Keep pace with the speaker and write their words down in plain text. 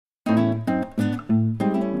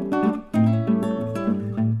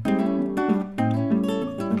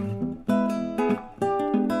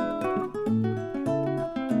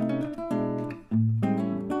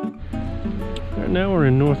Right now we're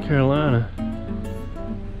in North Carolina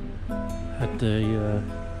at the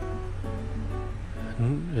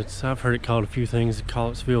I've heard it called a few things, the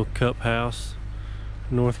Collettsville Cup house,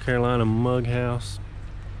 North Carolina mug house.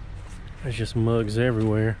 There's just mugs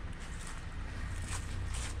everywhere,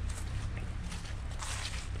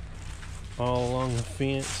 all along the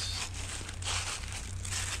fence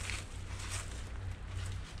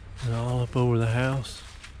and all up over the house.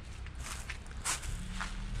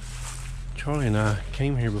 Charlie and I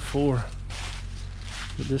came here before,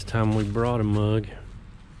 but this time we brought a mug.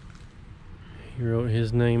 He wrote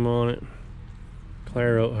his name on it.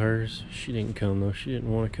 Claire wrote hers. She didn't come though. She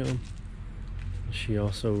didn't want to come. She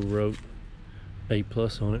also wrote A+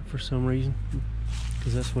 on it for some reason,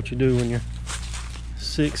 because that's what you do when you're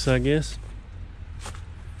 6, I guess.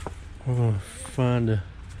 We're gonna find a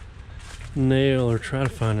nail, or try to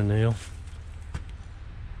find a nail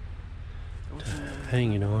to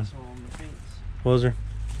hang it on. Was there?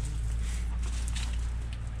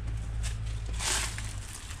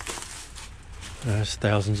 There's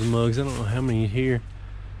thousands of mugs. I don't know how many here.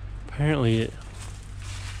 Apparently it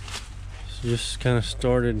just kind of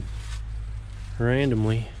started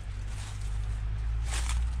randomly.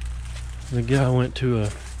 The guy went to a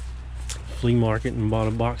flea market and bought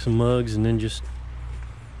a box of mugs and then just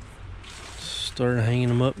started hanging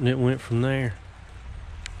them up, and it went from there.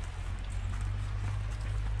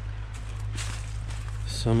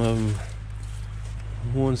 Some of them,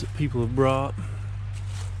 ones that people have brought.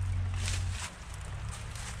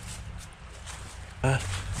 There's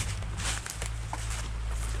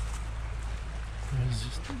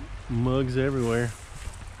just mugs everywhere.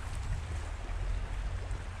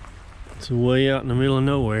 It's way out in the middle of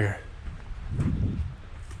nowhere.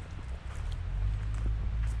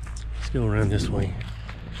 Let's go around this way.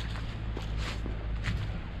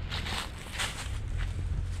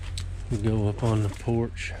 We go up on the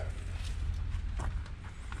porch.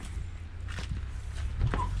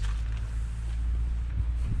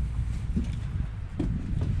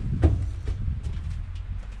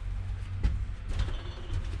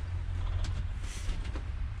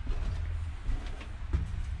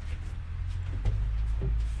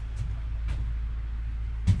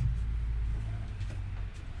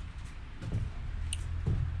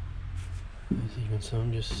 There's even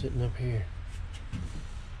some just sitting up here.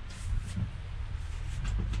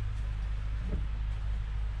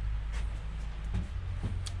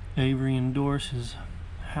 Avery endorses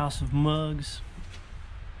House of Mugs.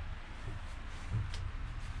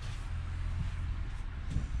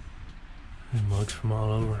 There's mugs from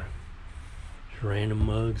all over. Just random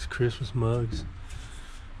mugs, Christmas mugs,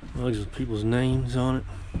 mugs with people's names on it.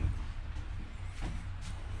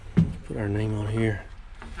 Let's put our name on here.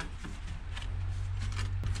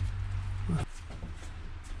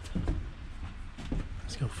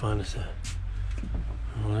 Let's go find us a.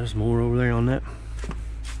 Oh, there's more over there on that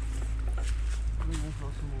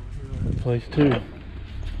place too.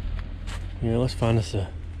 Yeah, let's find us a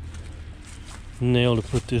nail to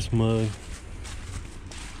put this mug.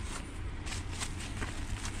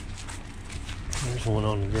 There's one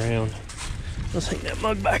on the ground. Let's hang that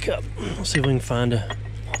mug back up. Let's see if we can find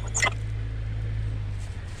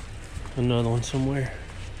another one somewhere.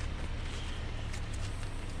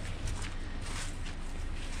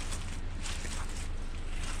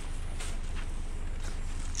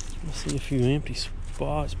 I see a few empty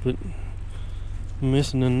spots, but I'm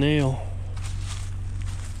missing a nail.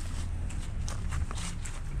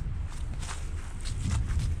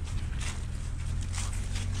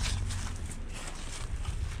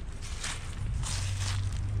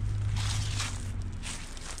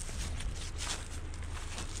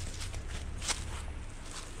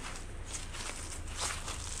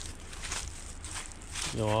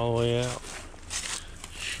 Go all the way out.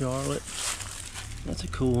 Charlotte. That's a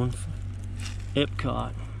cool one.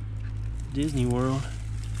 Epcot. Disney World.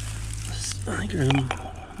 I think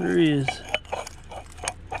there is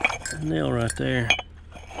a nail right there.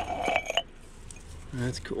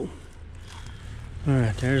 That's cool.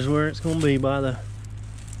 Alright, there's where it's going to be, by the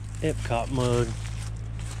Epcot mug.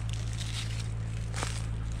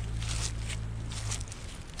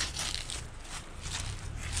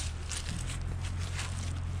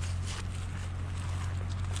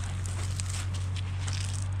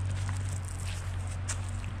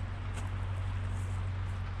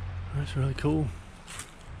 That's really cool.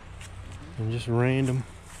 And just random.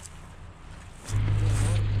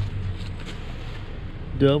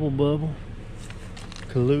 Double bubble.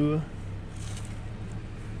 Kahlua.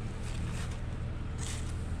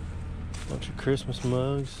 Bunch of Christmas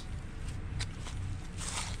mugs.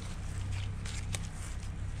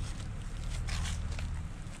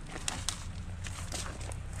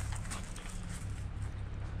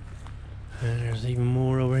 And there's even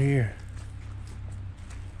more over here.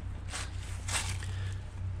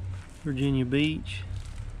 Virginia Beach.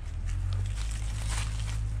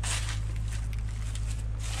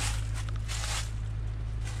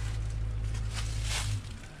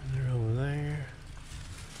 And they're over there.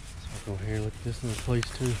 Let's walk over here, look at this little place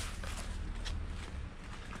too.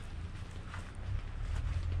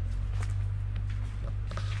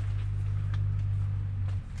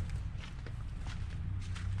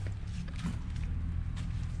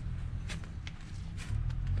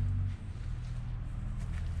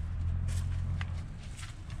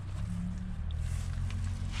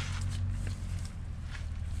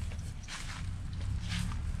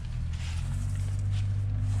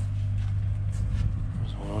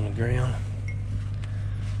 On the ground.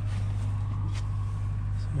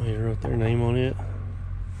 Somebody wrote their name on it.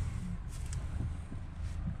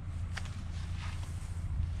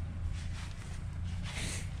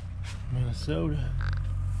 Minnesota.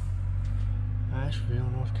 Asheville,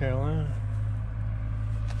 North Carolina.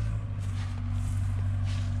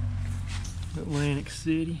 Atlantic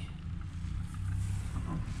City.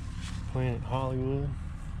 Planet Hollywood.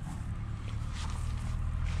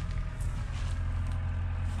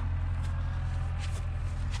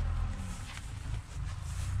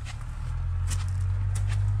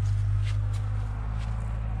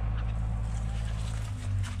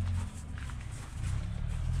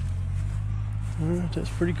 Alright, that's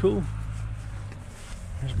pretty cool.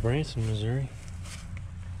 There's Branson, Missouri.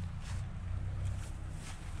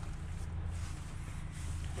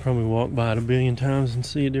 Probably walk by it a billion times and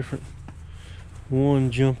see a different one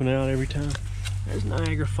jumping out every time. There's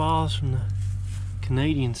Niagara Falls from the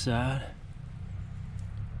Canadian side.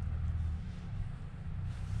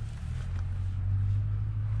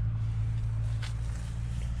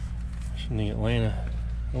 That's from the Atlanta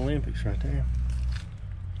Olympics right there.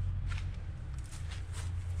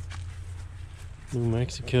 New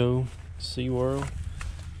Mexico, SeaWorld,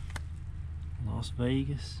 Las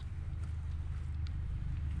Vegas,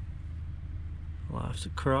 Life's a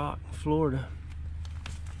Croc, Florida,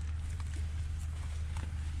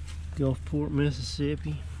 Gulfport,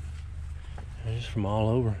 Mississippi. They're just from all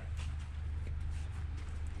over.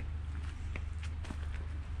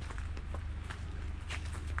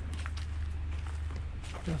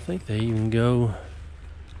 I think they even go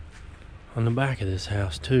on the back of this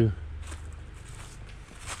house too.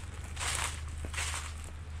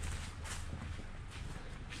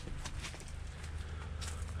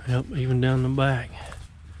 Yep, even down the back.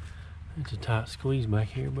 It's a tight squeeze back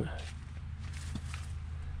here, but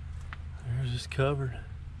there's just covered.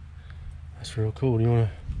 That's real cool. Do you want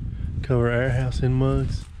to cover our house in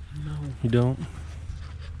mugs? No. You don't?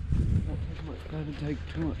 That would take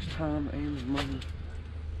too much time and money.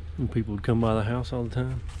 And people would come by the house all the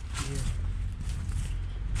time?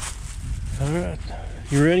 Yeah. Alright,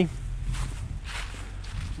 you ready?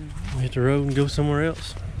 We'll hit the road and go somewhere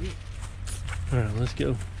else? Yeah. Alright, let's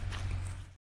go.